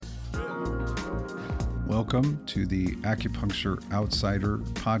Welcome to the Acupuncture Outsider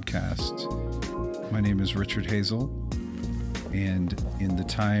podcast. My name is Richard Hazel, and in the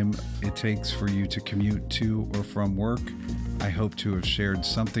time it takes for you to commute to or from work, I hope to have shared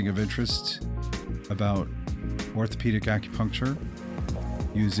something of interest about orthopedic acupuncture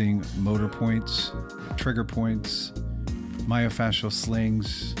using motor points, trigger points, myofascial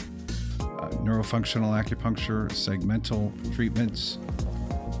slings, neurofunctional acupuncture, segmental treatments,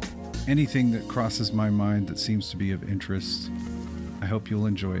 anything that crosses my mind that seems to be of interest. I hope you'll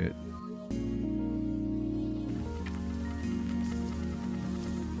enjoy it.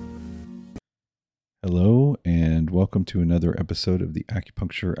 Hello, and welcome to another episode of the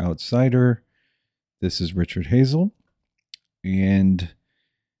Acupuncture Outsider. This is Richard Hazel, and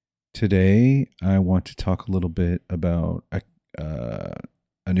today I want to talk a little bit about a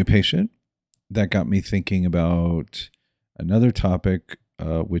new patient that got me thinking about another topic,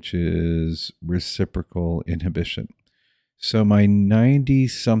 which is reciprocal inhibition. So my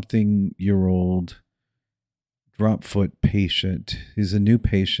 90-something-year-old drop foot patient is a new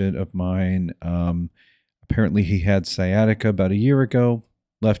patient of mine. Apparently he had sciatica about a year ago,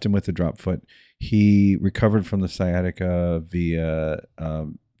 left him with a drop foot. He recovered from the sciatica via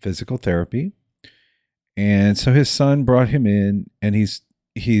physical therapy. And so his son brought him in, and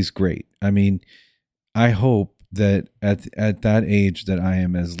he's great. I mean, I hope that at that age that I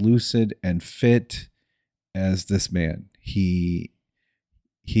am as lucid and fit as this man. He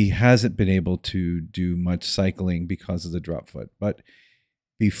hasn't been able to do much cycling because of the drop foot, but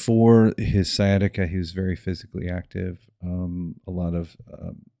before his sciatica, he was very physically active, a lot of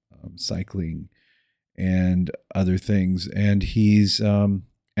cycling and other things. And he's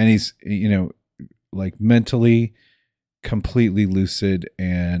like mentally completely lucid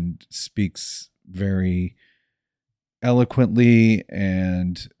and speaks very eloquently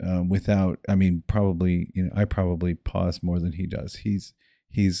and without, probably, I probably pause more than he does.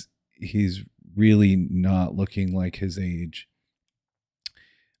 He's really not looking like his age.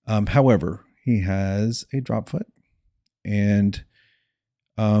 However, he has a drop foot, and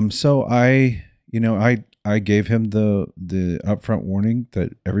so I gave him the upfront warning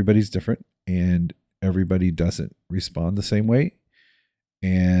that everybody's different and everybody doesn't respond the same way.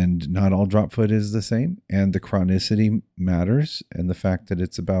 And not all drop foot is the same, and the chronicity matters, and the fact that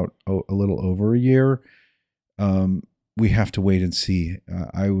it's about a little over a year, we have to wait and see.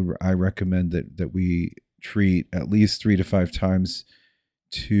 I recommend that we treat at least 3 to 5 times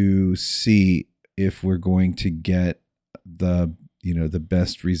to see if we're going to get the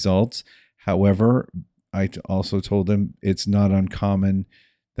best results. However, I also told him it's not uncommon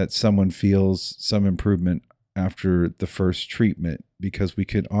that someone feels some improvement after the first treatment, because we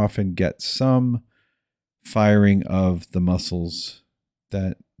could often get some firing of the muscles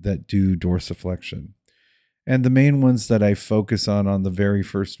that do dorsiflexion. And the main ones that I focus on the very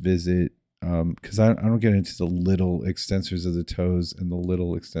first visit, because I don't get into the little extensors of the toes and the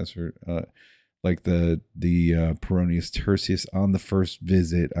little extensor, like the peroneus tertius on the first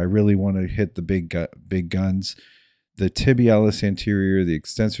visit. I really want to hit the big guns, the tibialis anterior, the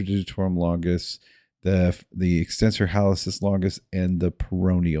extensor digitorum longus, the extensor hallucis longus, and the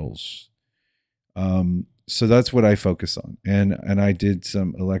peroneals. So that's what I focus on. And I did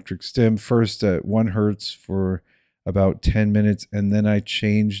some electric stim first at 1 hertz for about 10 minutes. And then I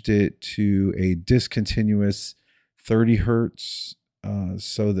changed it to a discontinuous 30 hertz,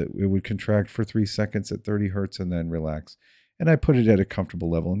 so that it would contract for 3 seconds at 30 hertz and then relax. And I put it at a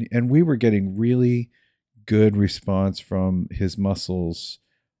comfortable level. And we were getting really good response from his muscles.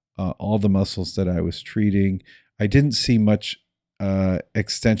 All the muscles that I was treating. I didn't see much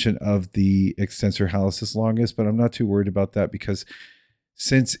extension of the extensor hallucis longus, but I'm not too worried about that, because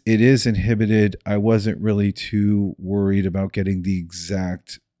since it is inhibited, I wasn't really too worried about getting the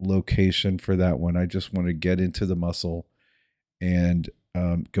exact location for that one. I just want to get into the muscle, and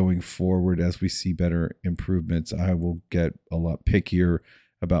going forward, as we see better improvements, I will get a lot pickier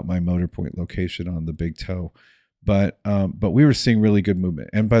about my motor point location on the big toe. But we were seeing really good movement.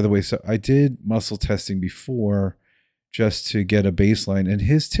 And by the way, so I did muscle testing before just to get a baseline, and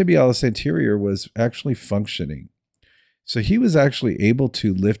his tibialis anterior was actually functioning. So he was actually able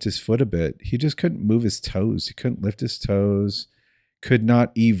to lift his foot a bit. He just couldn't move his toes. He couldn't lift his toes, could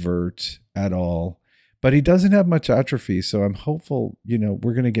not evert at all. But he doesn't have much atrophy, so I'm hopeful,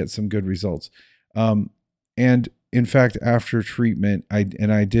 we're going to get some good results. And in fact, after treatment, I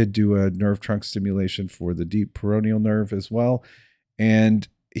did do a nerve trunk stimulation for the deep peroneal nerve as well. And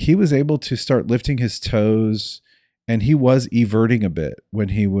he was able to start lifting his toes, and he was everting a bit when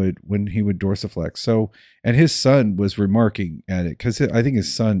he would dorsiflex. So, and his son was remarking at it, because I think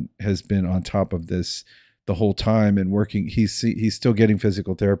his son has been on top of this the whole time and working. He's still getting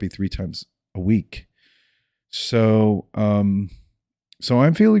physical therapy 3 times a week. So so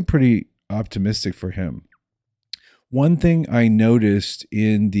I'm feeling pretty optimistic for him. One thing I noticed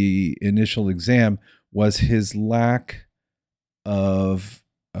in the initial exam was his lack of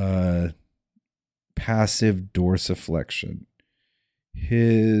passive dorsiflexion.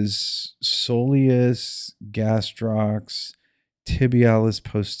 His soleus, gastrocs, tibialis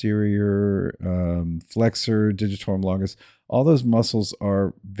posterior, flexor, digitorum longus, all those muscles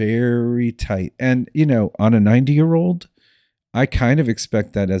are very tight. And, on a 90-year-old, I kind of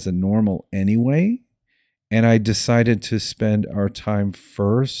expect that as a normal anyway. And I decided to spend our time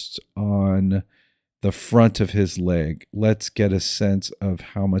first on the front of his leg. Let's get a sense of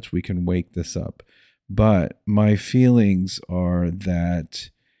how much we can wake this up. But my feelings are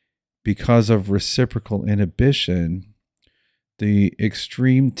that because of reciprocal inhibition, the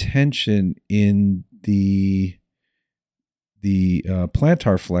extreme tension in the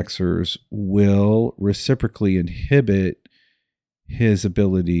plantar flexors will reciprocally inhibit his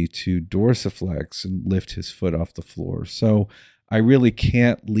ability to dorsiflex and lift his foot off the floor. So I really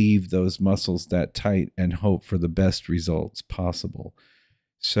can't leave those muscles that tight and hope for the best results possible.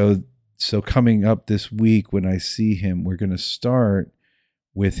 So coming up this week when I see him, we're going to start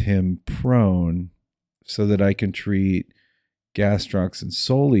with him prone so that I can treat gastrocs and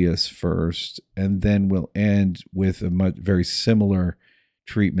soleus first, and then we'll end with a very similar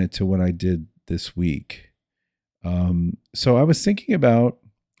treatment to what I did this week. So I was thinking about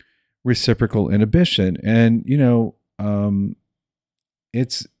reciprocal inhibition, and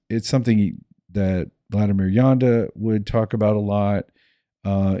it's something that Vladimir Yanda would talk about a lot.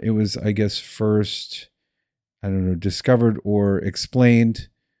 It was, I guess, first, discovered or explained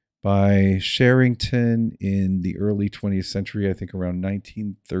by Sherrington in the early 20th century. I think around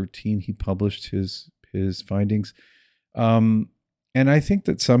 1913 he published his findings. And I think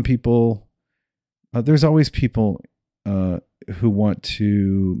that some people, there's always people who want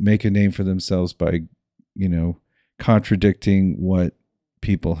to make a name for themselves by, contradicting what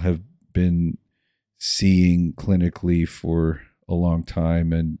people have been seeing clinically for a long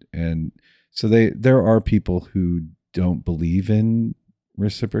time, and so there are people who don't believe in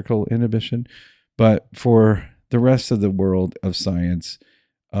reciprocal inhibition, but for the rest of the world of science,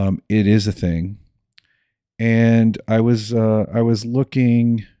 it is a thing. And I was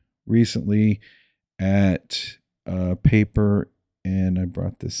looking recently at a paper, and I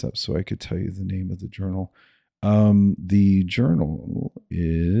brought this up so I could tell you the name of the journal. The journal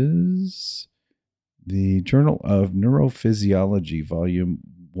is the Journal of Neurophysiology, volume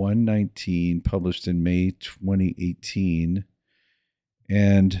 119, published in May 2018.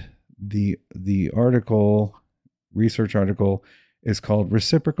 And the research article is called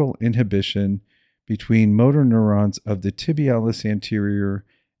Reciprocal Inhibition Between Motor Neurons of the Tibialis Anterior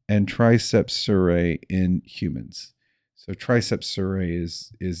and Triceps surae in Humans. So triceps surae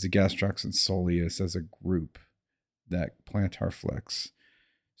is the gastrocs and soleus as a group that plantar flex.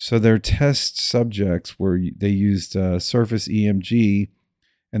 So their test subjects they used surface EMG,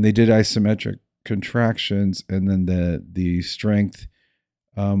 and they did isometric contractions, and then the strength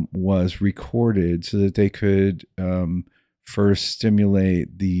was recorded so that they could first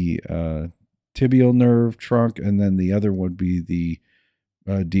stimulate the tibial nerve trunk, and then the other would be the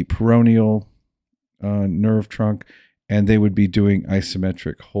deep peroneal nerve trunk, and they would be doing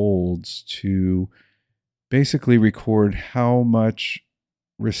isometric holds to basically record how much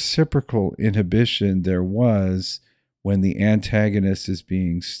reciprocal inhibition there was when the antagonist is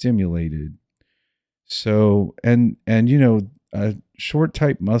being stimulated. So, and a short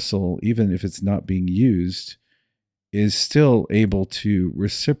type muscle, even if it's not being used, is still able to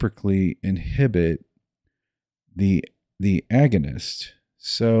reciprocally inhibit the agonist.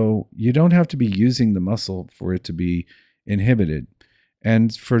 So you don't have to be using the muscle for it to be inhibited.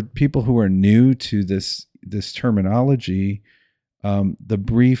 And for people who are new to this terminology, the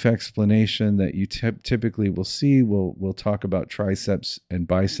brief explanation that you typically will see will talk about triceps and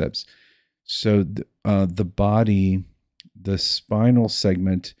biceps. So the body, the spinal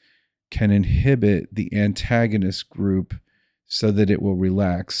segment, can inhibit the antagonist group so that it will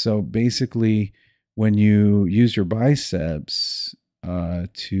relax. So basically, when you use your biceps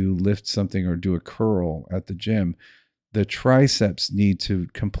to lift something or do a curl at the gym, the triceps need to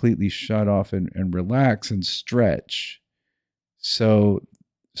completely shut off and relax and stretch. So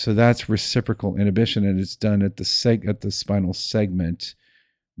that's reciprocal inhibition, and it's done at the spinal segment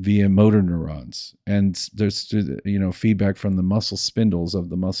via motor neurons. And there's feedback from the muscle spindles of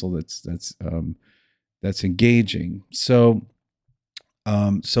the muscle that's engaging. So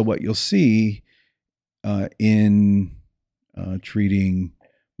what you'll see in treating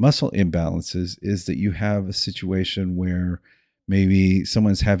muscle imbalances is that you have a situation where maybe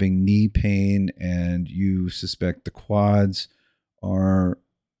someone's having knee pain and you suspect the quads are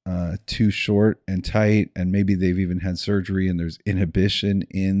too short and tight, and maybe they've even had surgery and there's inhibition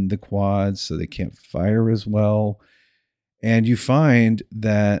in the quads, so they can't fire as well. And you find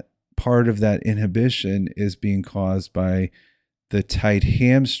that part of that inhibition is being caused by the tight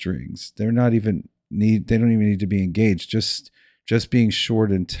hamstrings. They don't even need to be engaged. Just being short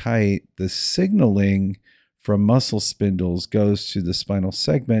and tight, the signaling from muscle spindles goes to the spinal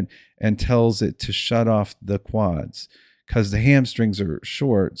segment and tells it to shut off the quads because the hamstrings are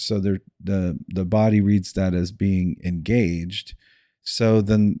short, so the body reads that as being engaged. So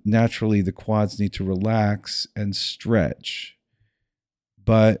then naturally the quads need to relax and stretch.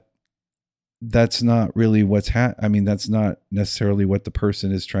 But that's not really I mean, that's not necessarily what the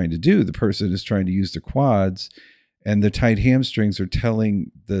person is trying to do. The person is trying to use the quads, and the tight hamstrings are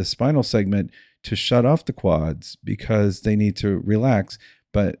telling the spinal segment to shut off the quads because they need to relax.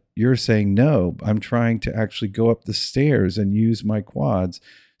 But you're saying, no, I'm trying to actually go up the stairs and use my quads.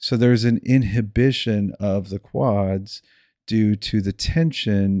 So there's an inhibition of the quads due to the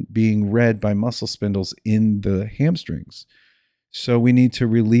tension being read by muscle spindles in the hamstrings. So we need to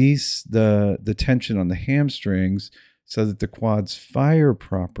release the tension on the hamstrings so that the quads fire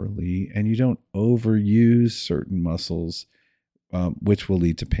properly and you don't overuse certain muscles, which will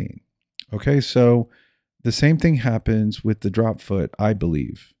lead to pain. Okay, so the same thing happens with the drop foot, I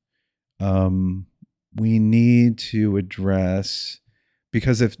believe. We need to address,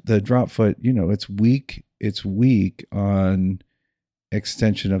 because if the drop foot, it's weak on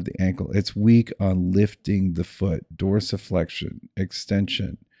extension of the ankle. It's weak on lifting the foot, dorsiflexion,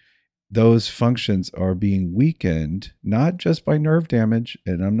 extension. Those functions are being weakened, not just by nerve damage.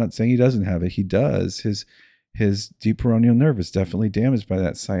 And I'm not saying he doesn't have it. He does. His deep peroneal nerve is definitely damaged by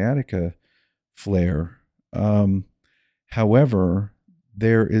that sciatica flare. However,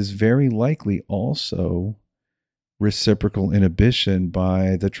 there is very likely also reciprocal inhibition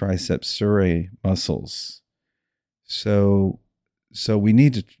by the triceps surae muscles. So we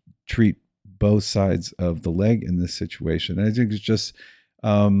need to treat both sides of the leg in this situation. And I think it's just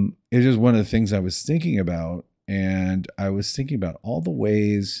one of the things I was thinking about, and I was thinking about all the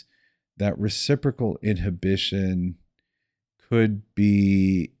ways that reciprocal inhibition could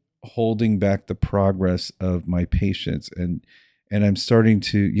be holding back the progress of my patients, and I'm starting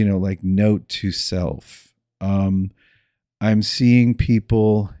to like note to self. I'm seeing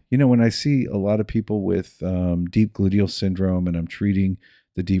people, when I see a lot of people with deep gluteal syndrome, and I'm treating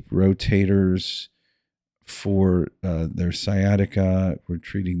the deep rotators for their sciatica, we're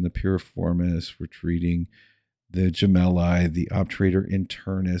treating the piriformis, we're treating the gemelli, the obturator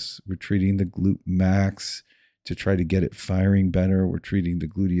internus, we're treating the glute max to try to get it firing better. We're treating the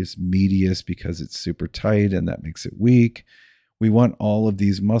gluteus medius because it's super tight and that makes it weak. We want all of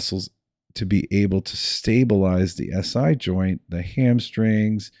these muscles to be able to stabilize the SI joint, the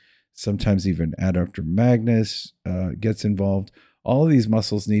hamstrings, sometimes even adductor magnus gets involved. All of these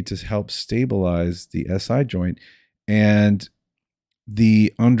muscles need to help stabilize the SI joint. And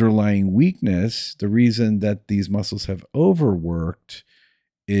the underlying weakness, the reason that these muscles have overworked,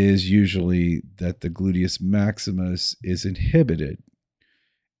 is usually that the gluteus maximus is inhibited.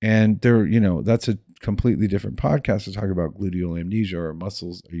 And that's a completely different podcast to talk about gluteal amnesia or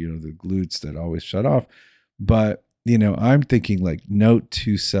muscles, the glutes that always shut off. But, I'm thinking like note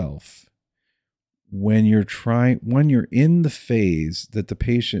to self, when you're in the phase that the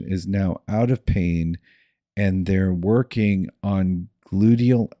patient is now out of pain and they're working on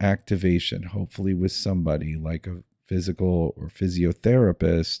gluteal activation, hopefully with somebody like a physical or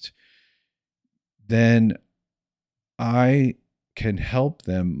physiotherapist, then I can help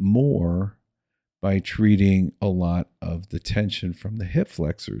them more by treating a lot of the tension from the hip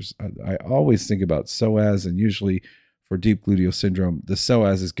flexors. I always think about psoas, and usually for deep gluteal syndrome, the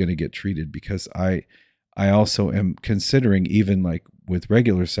psoas is going to get treated because I also am considering, even like with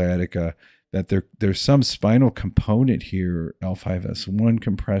regular sciatica, that there's some spinal component here, L5S1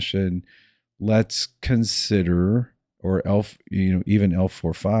 compression. Let's consider, or even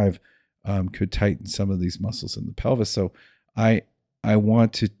L4-5 could tighten some of these muscles in the pelvis. So I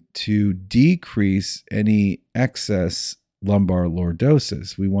want to decrease any excess lumbar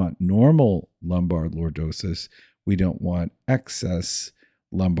lordosis. We want normal lumbar lordosis. We don't want excess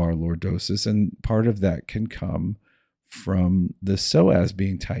lumbar lordosis. And part of that can come from the psoas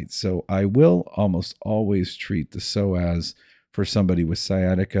being tight. So I will almost always treat the psoas for somebody with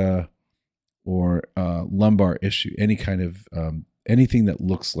sciatica or lumbar issue, any kind of anything that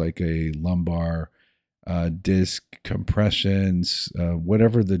looks like a lumbar disc compressions,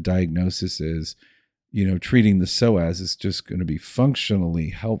 whatever the diagnosis is, treating the psoas is just going to be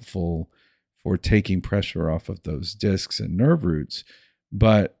functionally helpful for taking pressure off of those discs and nerve roots.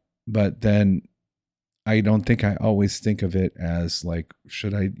 But then I don't think I always think of it as like,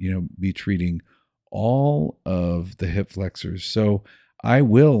 should I, be treating all of the hip flexors? So I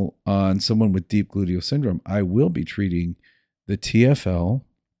will, on someone with deep gluteal syndrome, I will be treating the TFL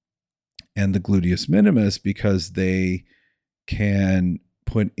and the gluteus minimus because they can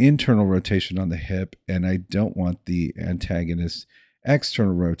put internal rotation on the hip, and I don't want the antagonist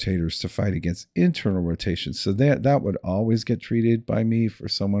external rotators to fight against internal rotation. So that would always get treated by me for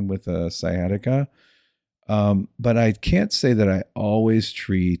someone with a sciatica. But I can't say that I always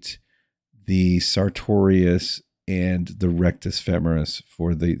treat the sartorius and the rectus femoris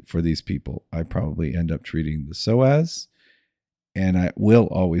for these people. I probably end up treating the psoas, and I will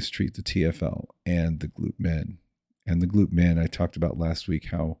always treat the TFL and the glute min. And the glute min, I talked about last week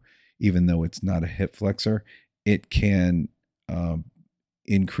how even though it's not a hip flexor, it can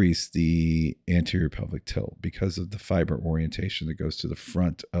increase the anterior pelvic tilt because of the fiber orientation that goes to the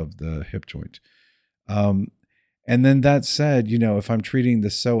front of the hip joint. And then that said, if I'm treating the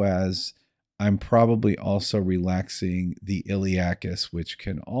psoas, I'm probably also relaxing the iliacus, which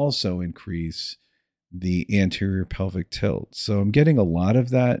can also increase the anterior pelvic tilt. So I'm getting a lot of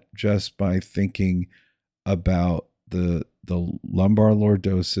that just by thinking about the lumbar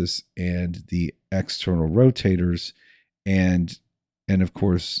lordosis and the external rotators, and of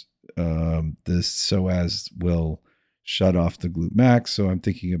course the psoas will shut off the glute max. So I'm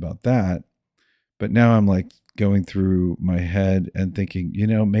thinking about that. But now I'm like going through my head and thinking,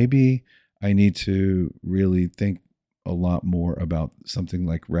 maybe I need to really think a lot more about something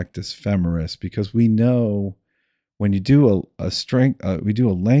like rectus femoris, because we know when you do we do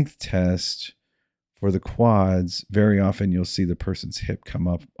a length test for the quads, very often you'll see the person's hip come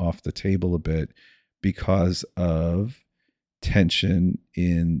up off the table a bit because of tension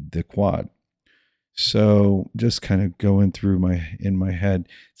in the quad. So just kind of going through in my head,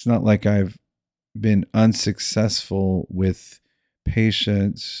 it's not like I've been unsuccessful with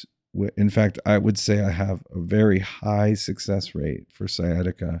patients. In fact, I would say I have a very high success rate for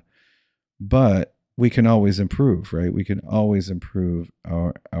sciatica, but we can always improve, right? We can always improve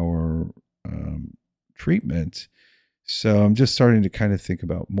our treatment. So I'm just starting to kind of think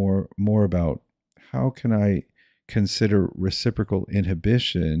about more about how can I consider reciprocal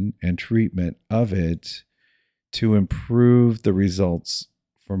inhibition and treatment of it to improve the results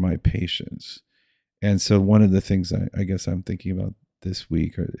for my patients. And so one of the things I guess I'm thinking about this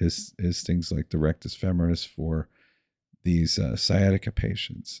week is things like the rectus femoris for these sciatica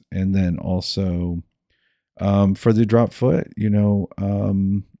patients. And then also for the drop foot,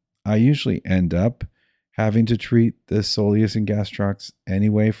 I usually end up having to treat the soleus and gastrocs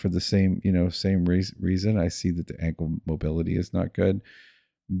anyway for the same reason. I see that the ankle mobility is not good,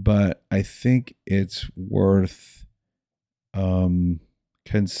 but I think it's worth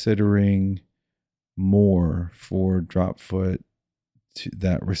considering more for drop foot.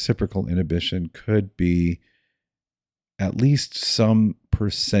 That reciprocal inhibition could be at least some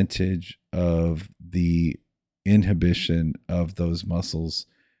percentage of the inhibition of those muscles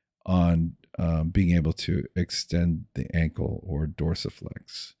on being able to extend the ankle or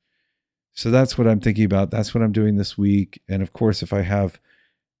dorsiflex. So that's what I'm thinking about. That's what I'm doing this week. And of course, if I have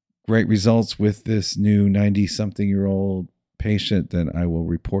great results with this new 90-something-year-old patient, then I will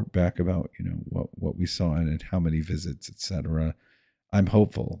report back about what we saw and how many visits, etc. I'm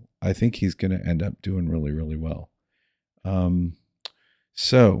hopeful. I think he's going to end up doing really, really well.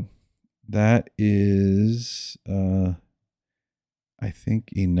 So that is, I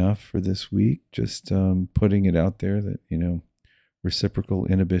think, enough for this week. Just putting it out there that, reciprocal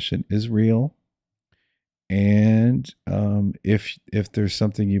inhibition is real. And if there's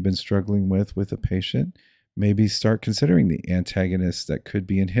something you've been struggling with a patient, maybe start considering the antagonists that could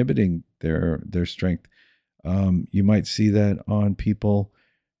be inhibiting their strength. You might see that on people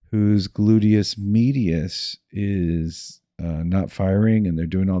whose gluteus medius is not firing, and they're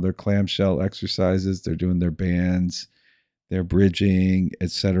doing all their clamshell exercises, they're doing their bands, they're bridging,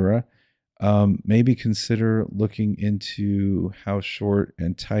 etc. Maybe consider looking into how short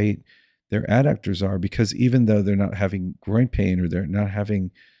and tight their adductors are, because even though they're not having groin pain or they're not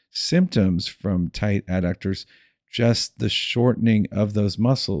having symptoms from tight adductors, just the shortening of those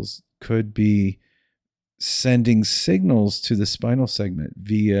muscles could be sending signals to the spinal segment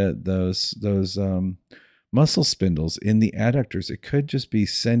via those muscle spindles in the adductors. It could just be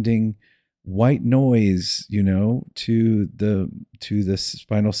sending white noise, to the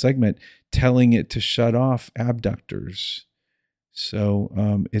spinal segment, telling it to shut off abductors.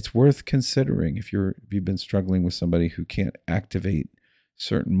 So it's worth considering if you've been struggling with somebody who can't activate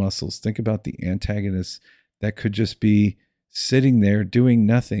certain muscles. Think about the antagonists that could just be sitting there doing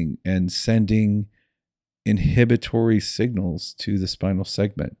nothing and sending inhibitory signals to the spinal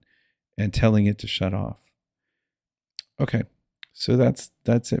segment and telling it to shut off. Okay, so that's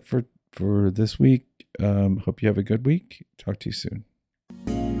it for this week. Hope you have a good week. Talk to you soon.